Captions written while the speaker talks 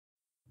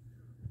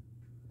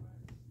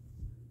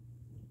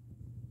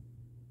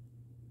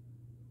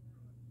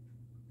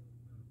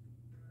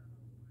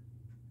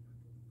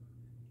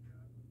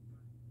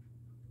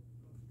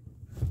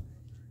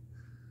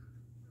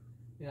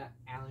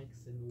Alex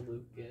and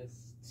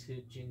Lucas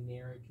to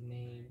generic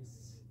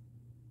names.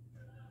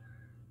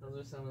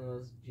 Those are some of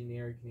those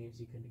generic names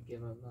you could have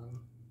given them.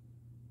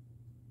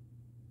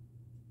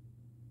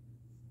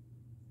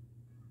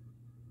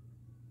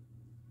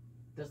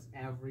 Does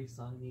every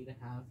song need to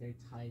have their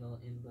title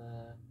in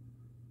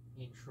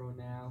the intro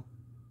now?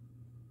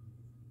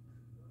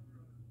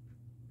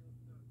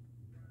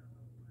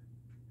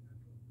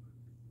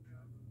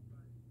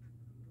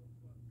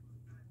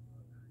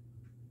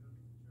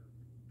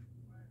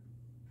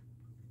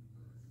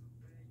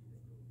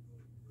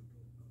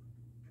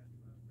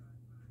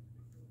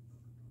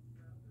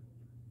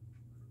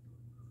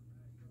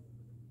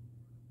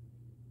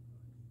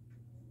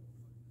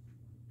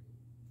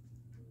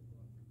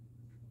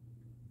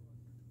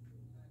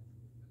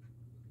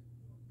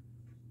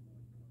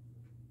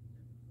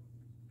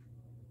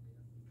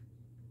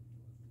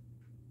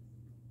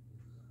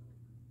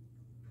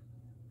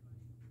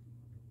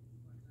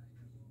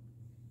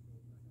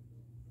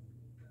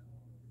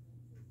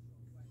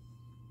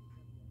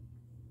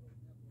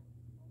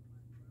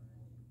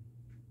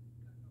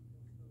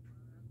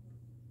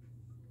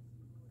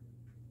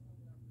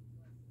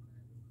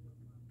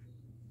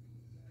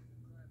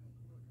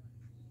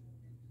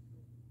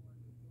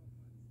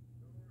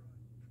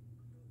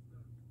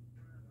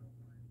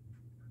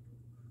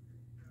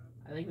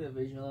 I think the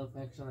visual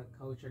effects on the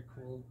coach are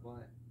cool,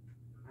 but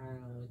I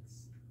don't know,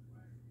 it's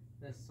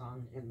this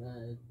song and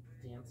the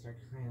dance are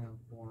kind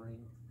of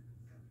boring.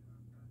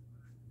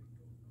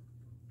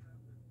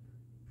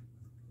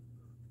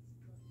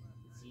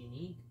 It's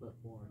unique, but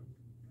boring.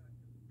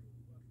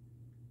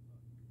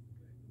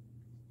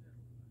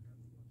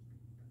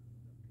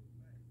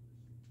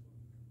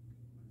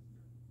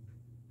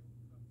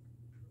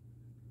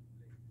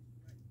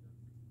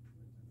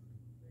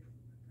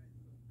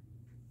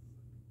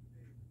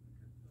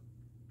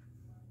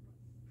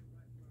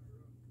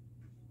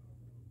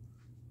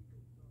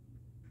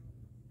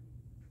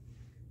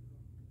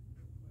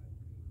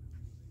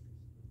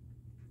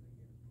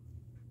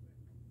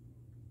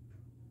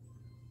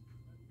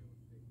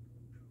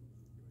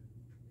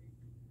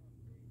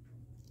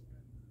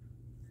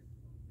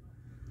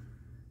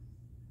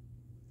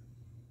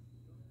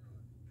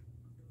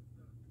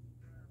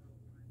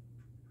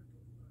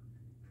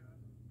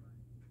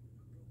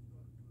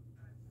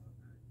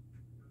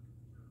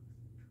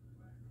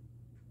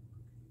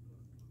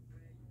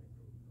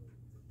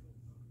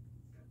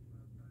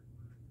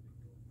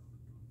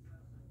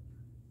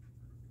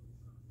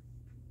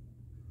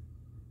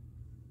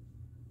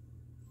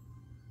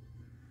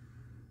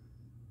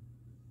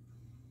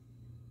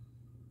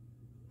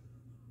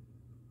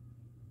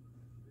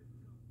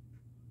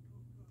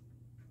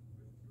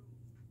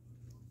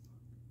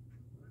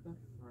 What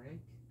the frick?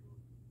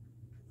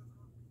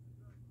 What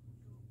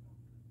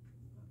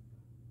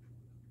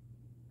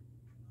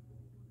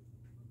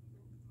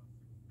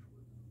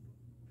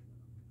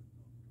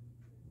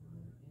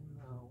in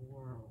the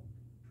world?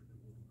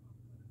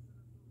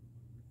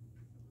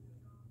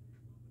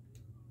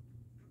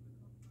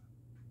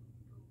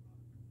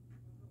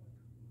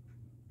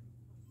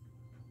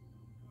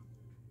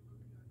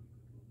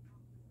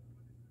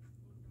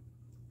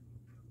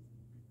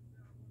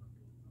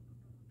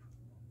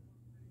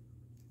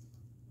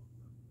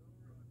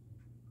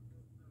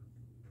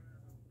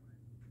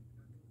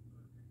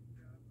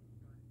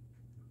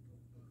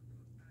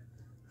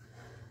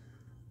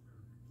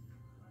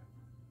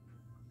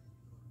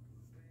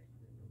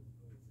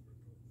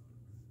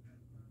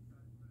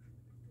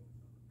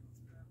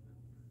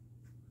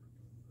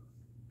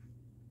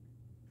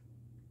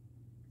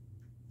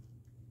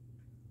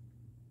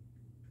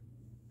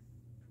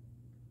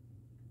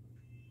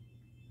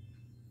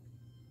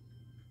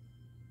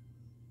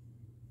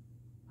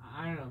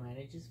 I don't know, man.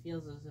 It just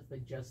feels as if a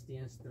Just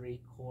Dance 3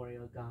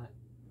 choreo got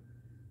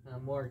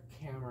more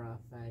camera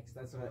effects.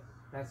 That's what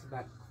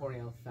that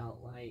choreo felt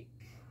like.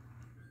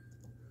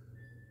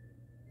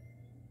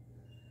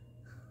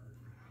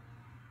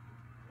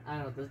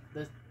 I don't know.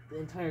 The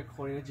entire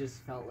choreo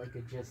just felt like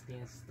a Just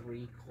Dance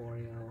 3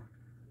 choreo.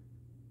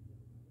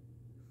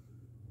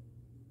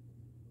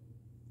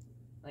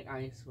 Like,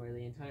 I swear,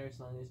 the entire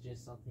song is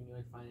just something you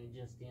would find in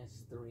Just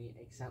Dance 3,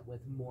 except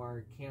with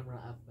more camera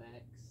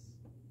effects.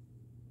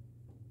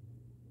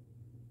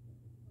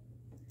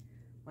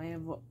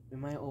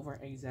 Am I over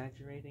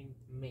exaggerating?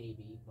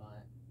 Maybe,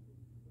 but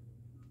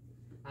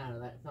I don't know.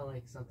 That felt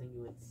like something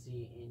you would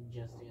see in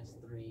Just Dance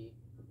 3.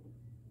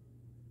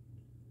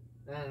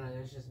 I don't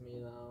know. It's just me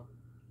though.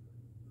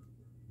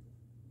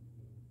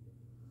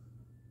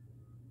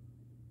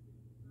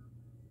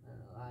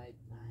 I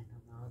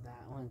don't know.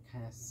 That one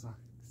kind of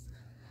sucks.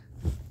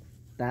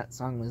 That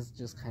song was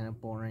just kind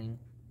of boring.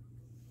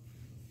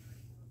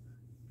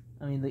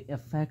 I mean, the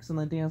effects on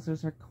the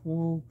dancers are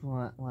cool,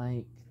 but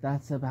like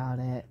that's about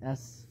it.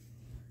 That's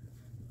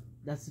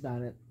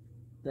about it.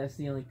 That's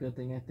the only good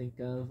thing I think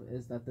of,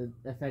 is that the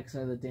effects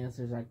of the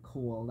dancers are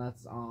cool.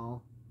 That's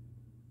all.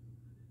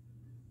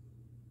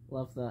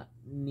 Love the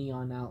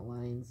neon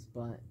outlines,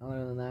 but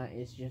other than that,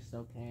 it's just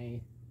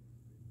okay.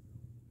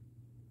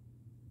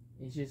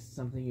 It's just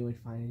something you would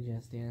find in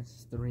Just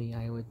Dance 3,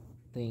 I would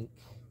think.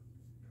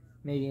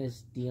 Maybe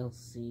as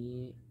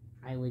DLC,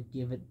 I would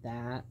give it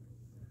that.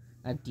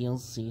 A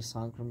DLC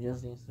song from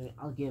Just Dance 3,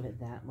 I'll give it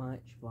that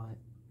much, but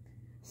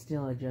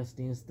still a Just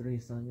Dance 3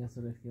 song, that's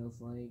what it feels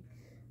like.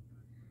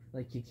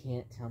 Like, you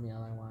can't tell me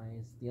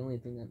otherwise. The only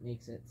thing that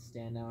makes it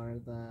stand out are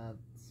the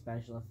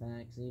special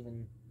effects.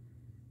 Even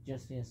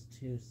Just Dance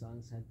 2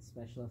 songs had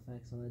special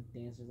effects on the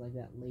dancers, like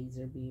that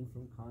laser beam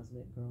from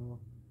Cosmic Girl.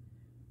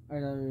 Or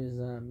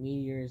those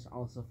meteors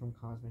also from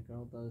Cosmic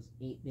Girl, those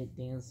 8-bit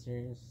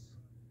dancers.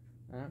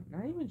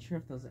 Not even sure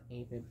if those are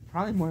 8-bit.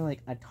 Probably more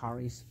like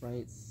Atari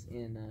sprites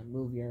in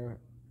Move Your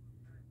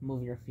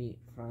Feet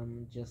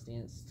from Just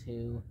Dance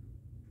 2.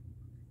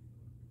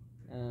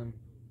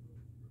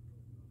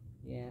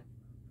 Yeah.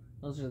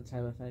 Those are the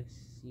type of effects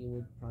you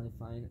would probably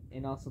find.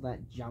 And also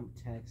that jump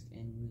text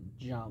and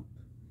jump.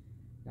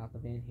 Not the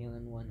Van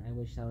Halen one. I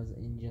wish that was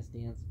in Just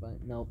Dance,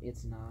 but nope,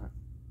 it's not.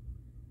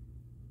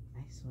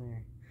 I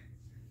swear.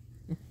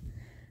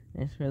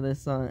 I swear that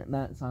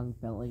song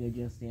felt like a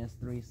Just Dance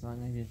 3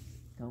 song. I just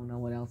don't know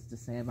what else to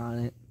say about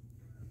it.